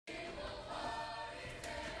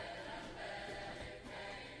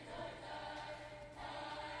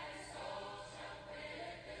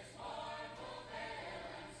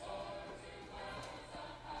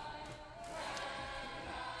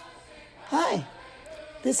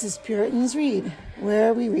This is Puritans Read,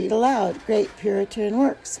 where we read aloud great Puritan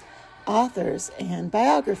works, authors, and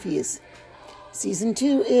biographies. Season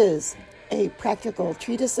 2 is A Practical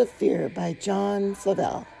Treatise of Fear by John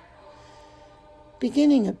Flavel.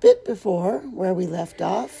 Beginning a bit before where we left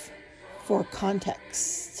off, for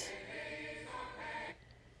context.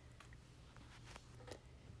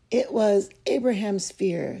 It was Abraham's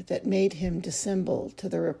fear that made him dissemble to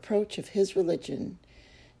the reproach of his religion,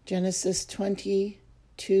 Genesis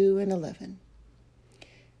 22 and 11.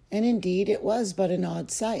 And indeed it was but an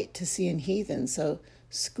odd sight to see an heathen so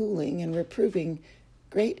schooling and reproving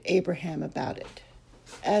great Abraham about it,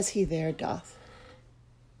 as he there doth.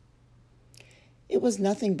 It was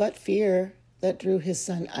nothing but fear that drew his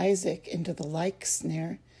son Isaac into the like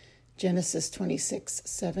snare, Genesis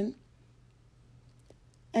 26:7.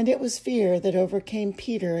 And it was fear that overcame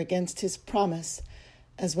Peter against his promise,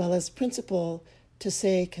 as well as principle, to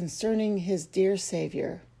say concerning his dear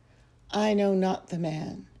Savior, I know not the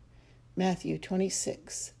man, Matthew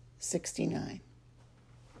 26:69.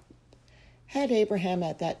 Had Abraham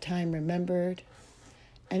at that time remembered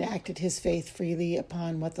and acted his faith freely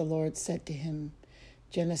upon what the Lord said to him,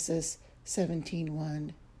 Genesis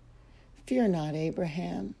 17:1, Fear not,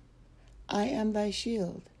 Abraham, I am thy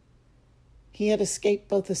shield. He had escaped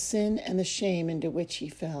both the sin and the shame into which he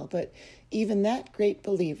fell, but even that great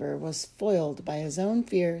believer was foiled by his own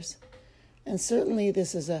fears, and certainly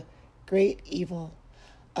this is a great evil,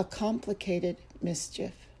 a complicated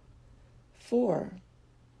mischief. For,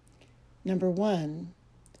 number 1,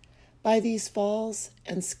 by these falls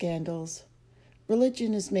and scandals,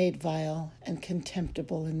 religion is made vile and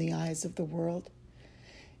contemptible in the eyes of the world.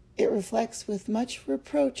 It reflects with much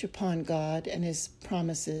reproach upon God and his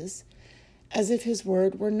promises, as if his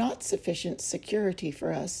word were not sufficient security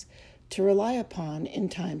for us to rely upon in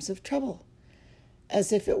times of trouble,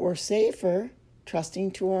 as if it were safer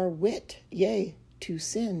trusting to our wit, yea, to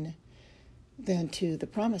sin, than to the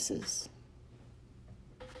promises.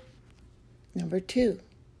 Number 2,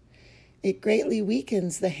 it greatly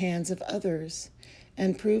weakens the hands of others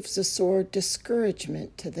and proves a sore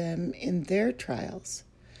discouragement to them in their trials,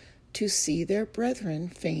 to see their brethren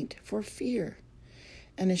faint for fear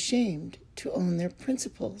and ashamed to own their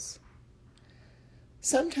principles.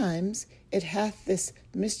 Sometimes it hath this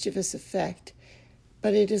mischievous effect,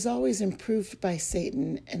 but it is always improved by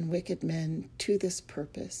Satan and wicked men to this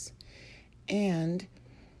purpose. And,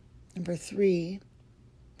 number 3,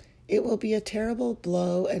 it will be a terrible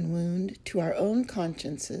blow and wound to our own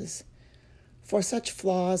consciences. For such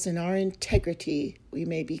flaws in our integrity we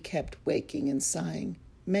may be kept waking and sighing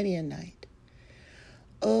many a night.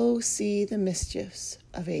 Oh, see the mischiefs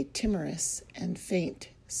of a timorous and faint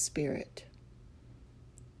spirit.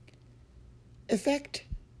 Effect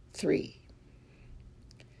 3.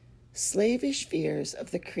 Slavish fears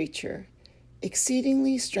of the creature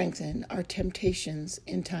exceedingly strengthen our temptations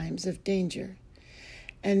in times of danger,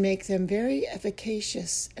 and make them very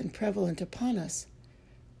efficacious and prevalent upon us.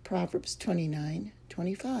 Proverbs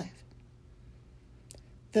 29:25.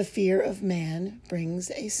 The fear of man brings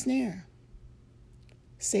a snare.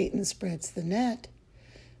 Satan spreads the net,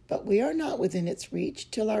 but we are not within its reach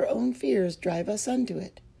till our own fears drive us unto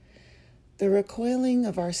it. The recoiling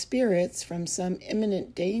of our spirits from some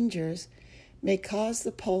imminent dangers may cause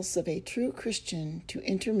the pulse of a true Christian to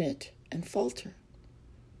intermit and falter.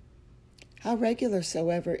 How regular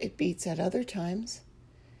soever it beats at other times,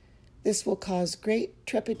 this will cause great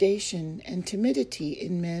trepidation and timidity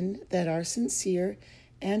in men that are sincere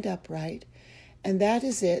and upright, and that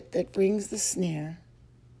is it that brings the snare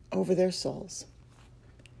over their souls.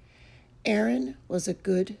 Aaron was a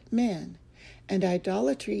good man, and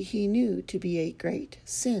idolatry he knew to be a great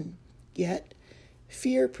sin. Yet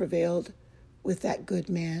fear prevailed with that good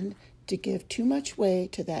man to give too much way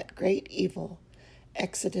to that great evil.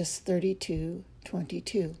 Exodus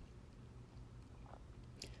 32:22.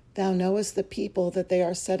 Thou knowest the people that they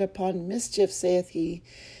are set upon mischief, saith he,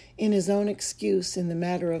 in his own excuse in the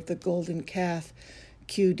matter of the golden calf.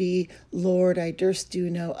 QD, Lord, I durst do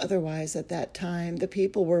no otherwise at that time. The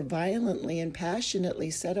people were violently and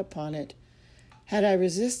passionately set upon it. Had I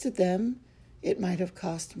resisted them, it might have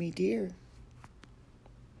cost me dear.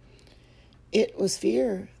 It was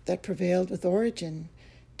fear that prevailed with Origen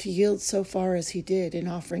to yield so far as he did in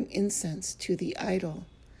offering incense to the idol,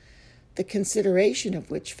 the consideration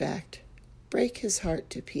of which fact brake his heart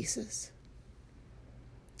to pieces.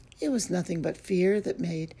 It was nothing but fear that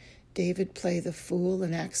made David play the fool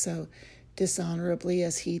and act so dishonorably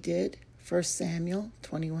as he did, 1 Samuel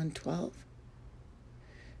 21:12.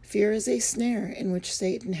 Fear is a snare in which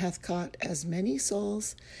Satan hath caught as many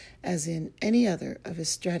souls as in any other of his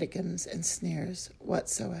stratagems and snares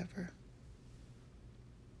whatsoever.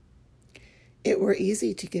 It were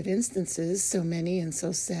easy to give instances, so many and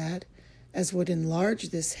so sad, as would enlarge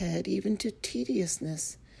this head even to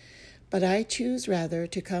tediousness, but I choose rather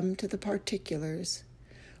to come to the particulars,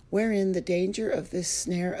 wherein the danger of this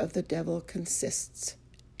snare of the devil consists,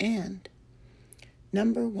 and,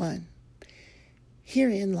 number 1,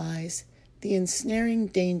 herein lies the ensnaring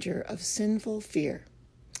danger of sinful fear,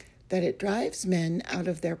 that it drives men out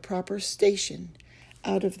of their proper station,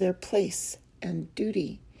 out of their place and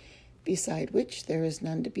duty, beside which there is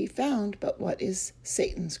none to be found but what is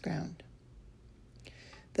Satan's ground.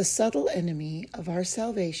 The subtle enemy of our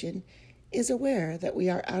salvation is aware that we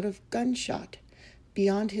are out of gunshot,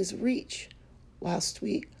 beyond his reach, whilst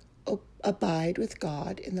we abide with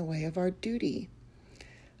God in the way of our duty,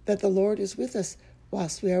 that the Lord is with us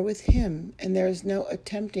whilst we are with him, and there is no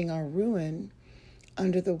attempting our ruin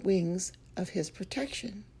under the wings of his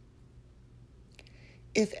protection.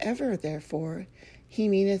 If ever, therefore, he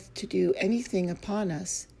meaneth to do anything upon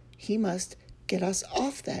us, he must get us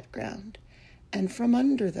off that ground, and from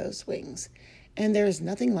under those wings, and there is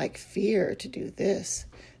nothing like fear to do this.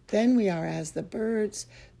 Then we are as the birds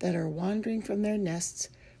that are wandering from their nests,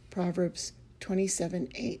 Proverbs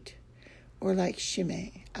 27:8, or like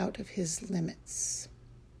Shimei out of his limits.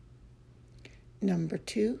 Number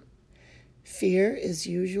 2, fear is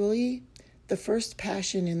usually the first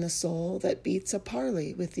passion in the soul that beats a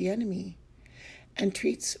parley with the enemy and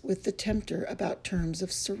treats with the tempter about terms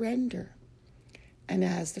of surrender. And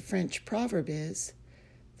as the French proverb is,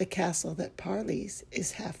 the castle that parleys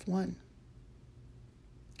is half won.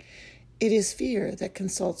 It is fear that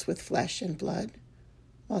consults with flesh and blood,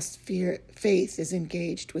 whilst faith is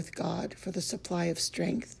engaged with God for the supply of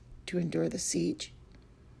strength to endure the siege.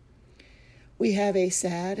 We have a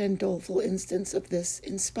sad and doleful instance of this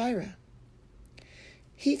in Spira.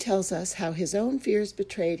 He tells us how his own fears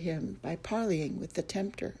betrayed him by parleying with the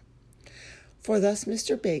tempter. For thus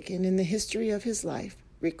Mr. Bacon, in the history of his life,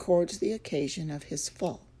 records the occasion of his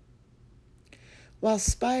fall. While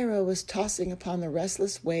Spira was tossing upon the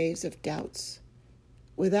restless waves of doubts,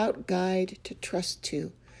 without guide to trust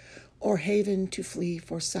to, or haven to flee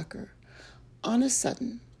for succor, on a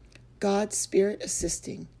sudden, God's Spirit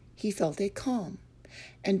assisting, he felt a calm,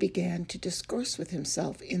 and began to discourse with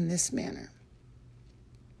himself in this manner.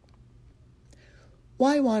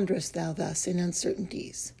 Why wanderest thou thus in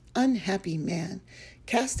uncertainties? Unhappy man,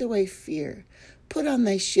 cast away fear, put on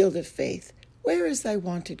thy shield of faith. Where is thy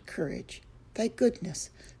wonted courage, thy goodness,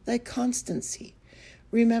 thy constancy?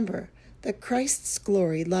 Remember that Christ's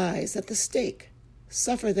glory lies at the stake.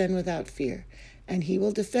 Suffer then without fear, and he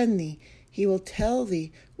will defend thee. He will tell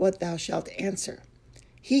thee what thou shalt answer.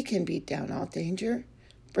 He can beat down all danger,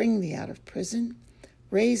 bring thee out of prison,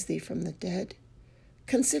 raise thee from the dead.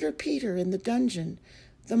 Consider Peter in the dungeon,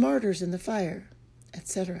 the martyrs in the fire,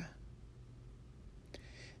 etc.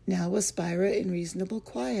 Now was Spira in reasonable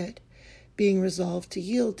quiet, being resolved to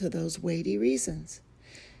yield to those weighty reasons,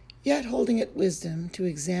 yet holding it wisdom to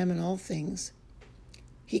examine all things.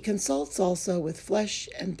 He consults also with flesh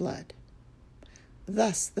and blood.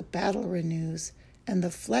 Thus the battle renews, and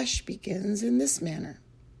the flesh begins in this manner.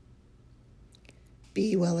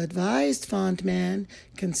 Be well advised, fond man,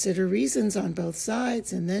 consider reasons on both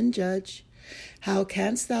sides, and then judge. How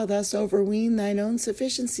canst thou thus overween thine own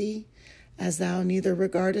sufficiency, as thou neither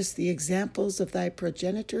regardest the examples of thy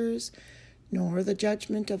progenitors, nor the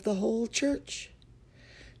judgment of the whole church?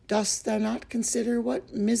 Dost thou not consider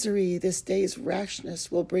what misery this day's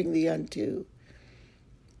rashness will bring thee unto?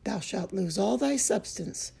 Thou shalt lose all thy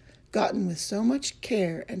substance, gotten with so much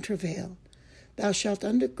care and travail. Thou shalt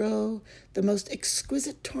undergo the most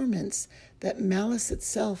exquisite torments that malice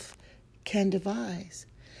itself can devise.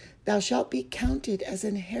 Thou shalt be counted as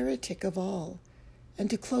an heretic of all, and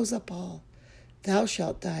to close up all, thou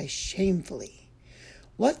shalt die shamefully.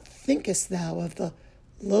 What thinkest thou of the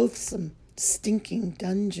loathsome, stinking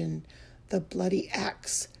dungeon, the bloody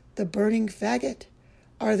axe, the burning faggot?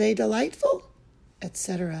 Are they delightful?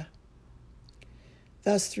 Etc.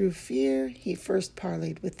 Thus through fear he first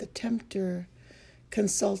parleyed with the tempter,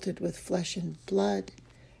 consulted with flesh and blood,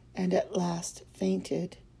 and at last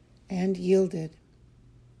fainted and yielded.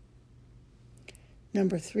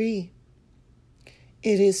 Number 3,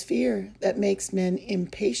 it is fear that makes men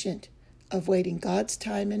impatient of waiting God's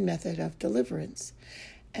time and method of deliverance,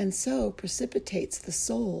 and so precipitates the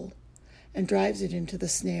soul and drives it into the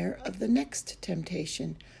snare of the next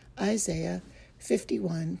temptation, Isaiah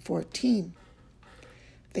 51:14.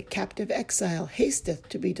 The captive exile hasteth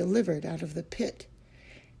to be delivered out of the pit,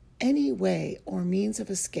 any way or means of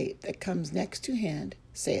escape that comes next to hand,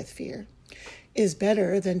 saith fear, is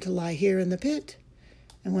better than to lie here in the pit.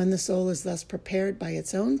 And when the soul is thus prepared by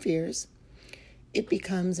its own fears, it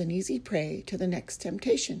becomes an easy prey to the next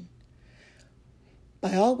temptation,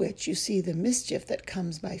 by all which you see the mischief that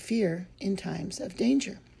comes by fear in times of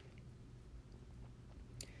danger.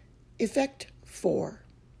 Effect 4.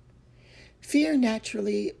 Fear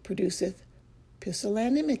naturally produceth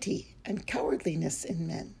pusillanimity and cowardliness in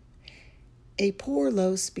men, a poor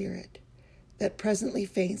low spirit that presently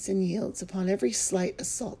faints and yields upon every slight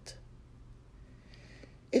assault.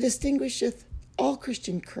 It extinguisheth all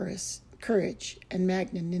Christian courage and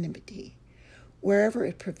magnanimity wherever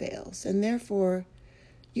it prevails, and therefore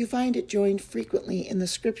you find it joined frequently in the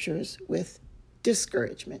Scriptures with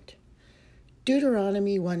discouragement.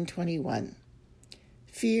 Deuteronomy 1:21.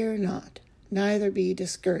 Fear not, neither be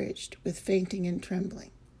discouraged with fainting and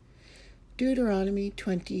trembling. Deuteronomy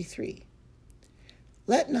 23.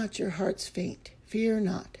 Let not your hearts faint, fear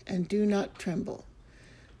not, and do not tremble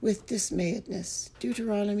with dismayedness.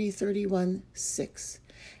 Deuteronomy 31:6.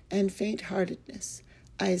 And faint-heartedness.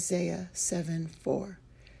 Isaiah 7:4.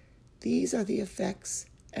 These are the effects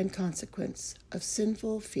and consequence of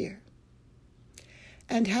sinful fear.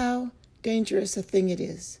 And how dangerous a thing it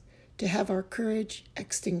is to have our courage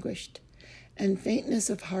extinguished and faintness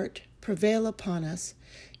of heart prevail upon us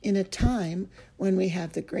in a time when we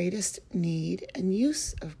have the greatest need and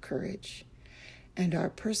use of courage, and our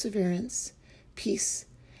perseverance, peace,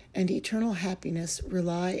 and eternal happiness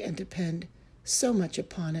rely and depend so much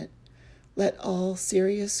upon it. Let all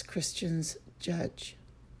serious Christians judge.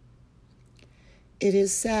 It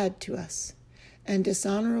is sad to us and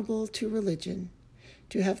dishonorable to religion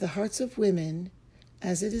to have the hearts of women,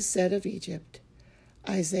 as it is said of Egypt,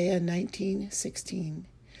 Isaiah 19:16,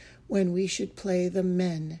 when we should play the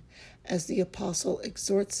men, as the apostle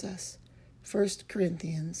exhorts us, 1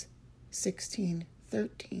 Corinthians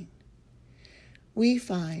 16:13. We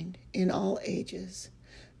find in all ages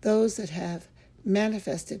those that have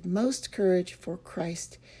manifested most courage for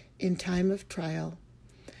Christ in time of trial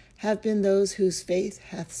have been those whose faith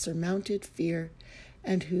hath surmounted fear,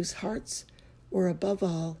 and whose hearts were above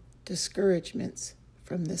all discouragements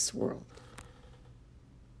from this world.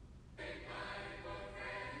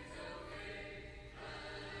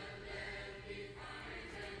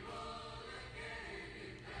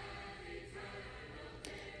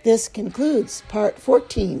 This concludes part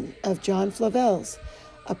 14 of John Flavel's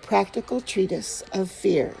A Practical Treatise of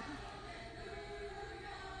Fear.